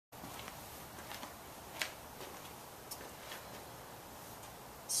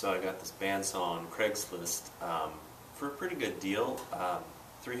So I got this bandsaw on Craigslist for a pretty good deal.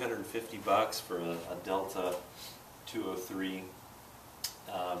 $350 for a Delta 203. It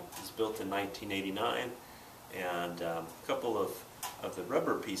was built in 1989, and a couple of the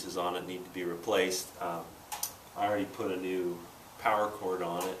rubber pieces on it need to be replaced. I already put a new power cord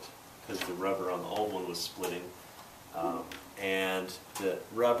on it because the rubber on the old one was splitting, and the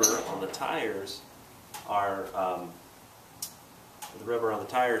rubber on the tires are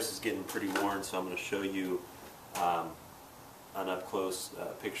is getting pretty worn, so I'm going to show you an up-close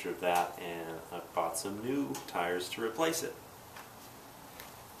picture of that, and I've bought some new tires to replace it.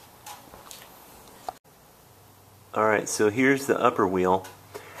 Alright, so here's the upper wheel,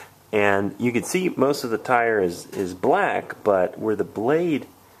 and you can see most of the tire is black, but where the blade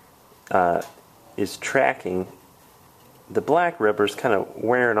is tracking, the black rubber is kind of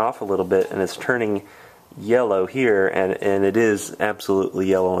wearing off a little bit, and it's turning yellow here, and it is absolutely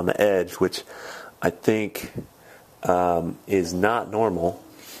yellow on the edge, which I think is not normal.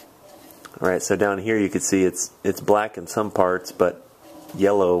 Alright, so down here you can see it's black in some parts, but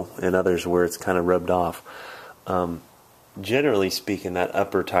yellow in others where it's kind of rubbed off. Generally speaking, that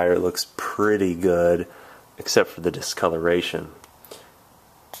upper tire looks pretty good, except for the discoloration.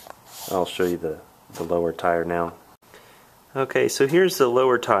 I'll show you the lower tire now. Okay, so here's the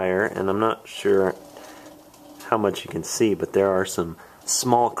lower tire, and I'm not sure how much you can see, but there are some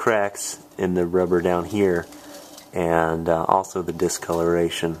small cracks in the rubber down here, and also the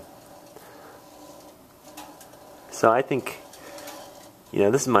discoloration. So I think,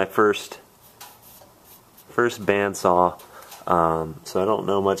 this is my first bandsaw, so I don't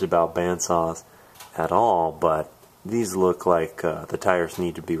know much about bandsaws at all, but these look like the tires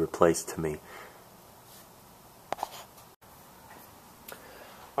need to be replaced to me.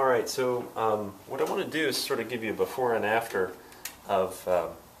 Alright, so what I want to do is sort of give you a before and after of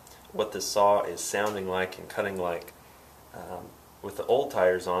what this saw is sounding like and cutting like with the old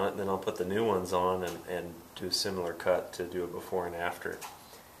tires on it, and then I'll put the new ones on and do a similar cut to do a before and after.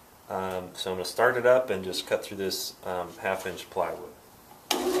 So I'm going to start it up and just cut through this 1/2-inch plywood.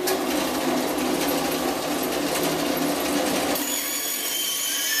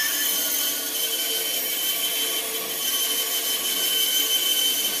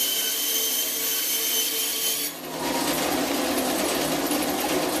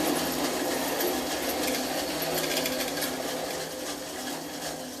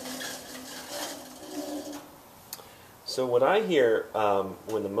 So what I hear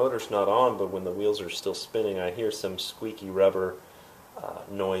when the motor's not on, but when the wheels are still spinning, I hear some squeaky rubber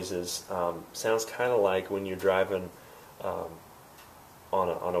noises. Sounds kind of like when you're driving on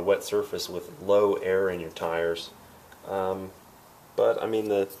a wet surface with low air in your tires. But I mean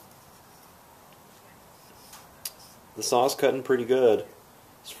the saw's cutting pretty good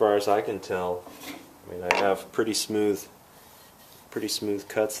as far as I can tell. I mean, I have pretty smooth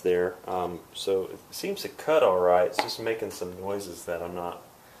cuts there, so it seems to cut alright. It's just making some noises that I'm not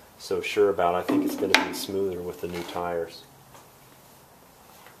so sure about. I think it's going to be smoother with the new tires.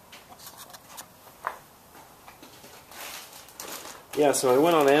 Yeah, so I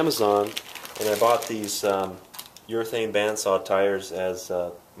went on Amazon and I bought these urethane bandsaw tires as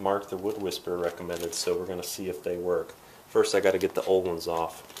Mark the Wood Whisperer recommended, so we're going to see if they work. First I got to get the old ones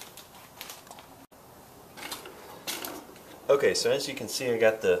off. Okay, so as you can see, I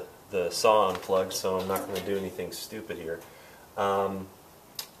got the saw unplugged, so I'm not going to do anything stupid here.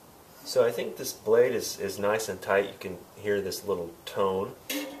 So I think this blade is nice and tight. You can hear this little tone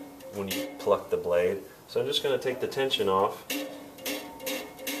when you pluck the blade. So I'm just going to take the tension off.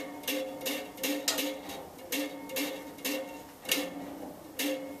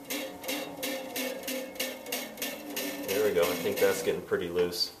 There we go. I think that's getting pretty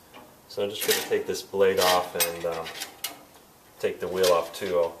loose. So I'm just going to take this blade off and take the wheel off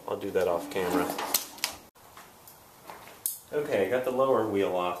too. I'll do that off camera. Okay, I got the lower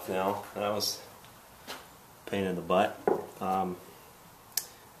wheel off now. That was a pain in the butt.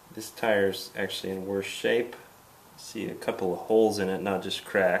 This tire's actually in worse shape. See a couple of holes in it, not just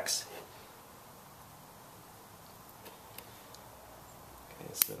cracks. Okay,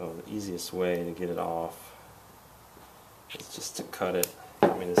 so the easiest way to get it off is just to cut it.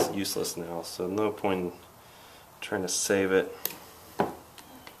 I mean, it's useless now, so no point in trying to save it.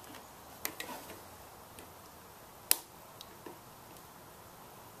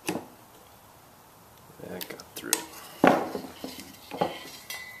 That got through.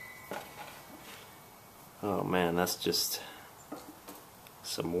 Oh man, that's just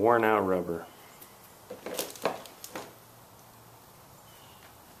some worn out rubber.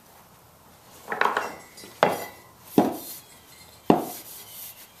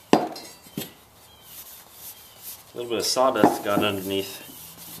 A little bit of sawdust got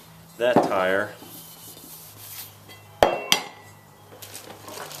underneath that tire. I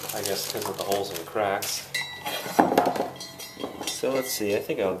guess because of the holes and cracks. So let's see, I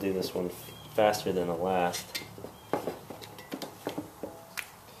think I'll do this one faster than the last.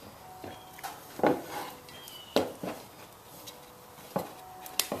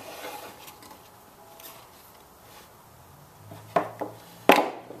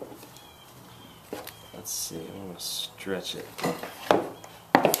 Let's see, I'm going to stretch it.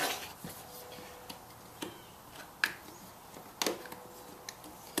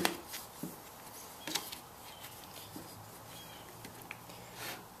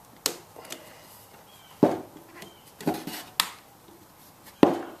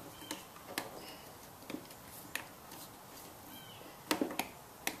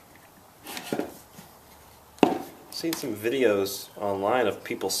 Seen some videos online of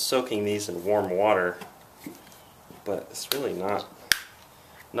people soaking these in warm water, but it's really not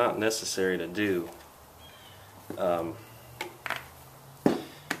necessary to do.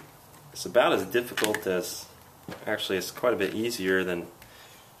 It's about as difficult as, actually it's quite a bit easier than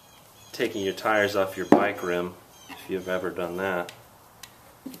taking your tires off your bike rim, if you've ever done that.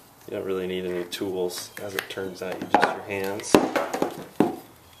 You don't really need any tools, as it turns out, just your hands.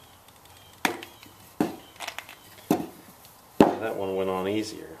 That one went on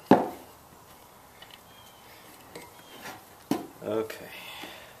easier. Okay.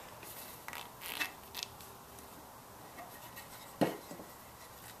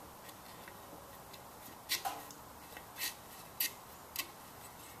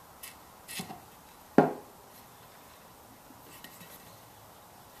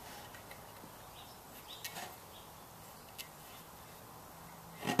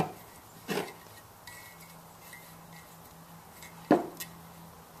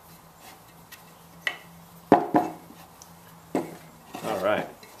 Alright,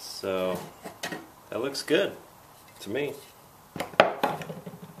 so that looks good to me.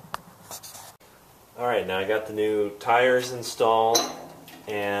 Alright, now I got the new tires installed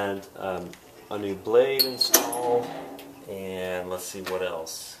and a new blade installed, and let's see what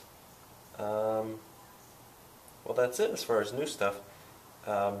else. Well, that's it as far as new stuff.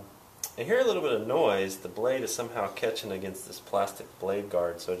 I hear a little bit of noise. The blade is somehow catching against this plastic blade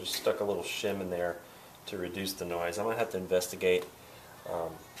guard, so I just stuck a little shim in there to reduce the noise. I might have to investigate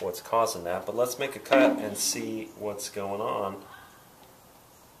what's causing that, but let's make a cut and see what's going on.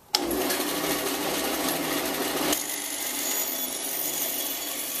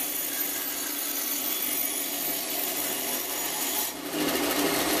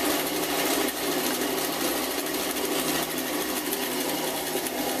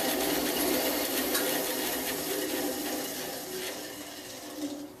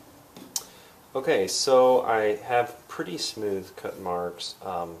 Okay, so I have pretty smooth cut marks.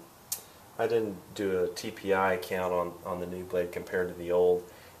 I didn't do a TPI count on the new blade compared to the old.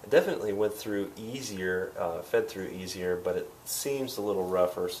 It definitely went through easier, fed through easier, but it seems a little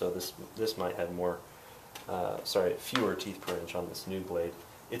rougher, so this might have more, fewer teeth per inch on this new blade.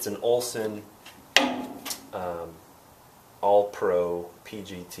 It's an Olson All-Pro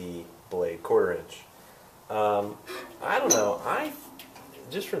PGT blade, 1/4 inch. I don't know,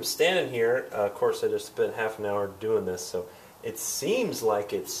 just from standing here, of course I just spent half an hour doing this, so it seems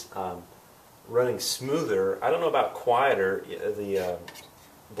like it's running smoother. I don't know about quieter. The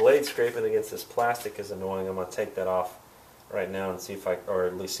blade scraping against this plastic is annoying. I'm going to take that off right now and see if or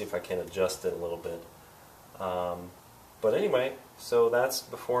at least see if I can adjust it a little bit. But anyway, so that's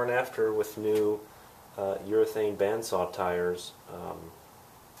before and after with new urethane bandsaw tires.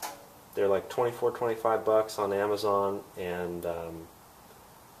 They're like $24–25 on Amazon, and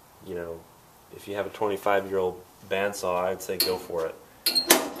you know, if you have a 25-year-old bandsaw, I'd say go for it.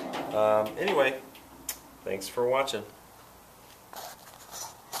 Anyway, thanks for watching.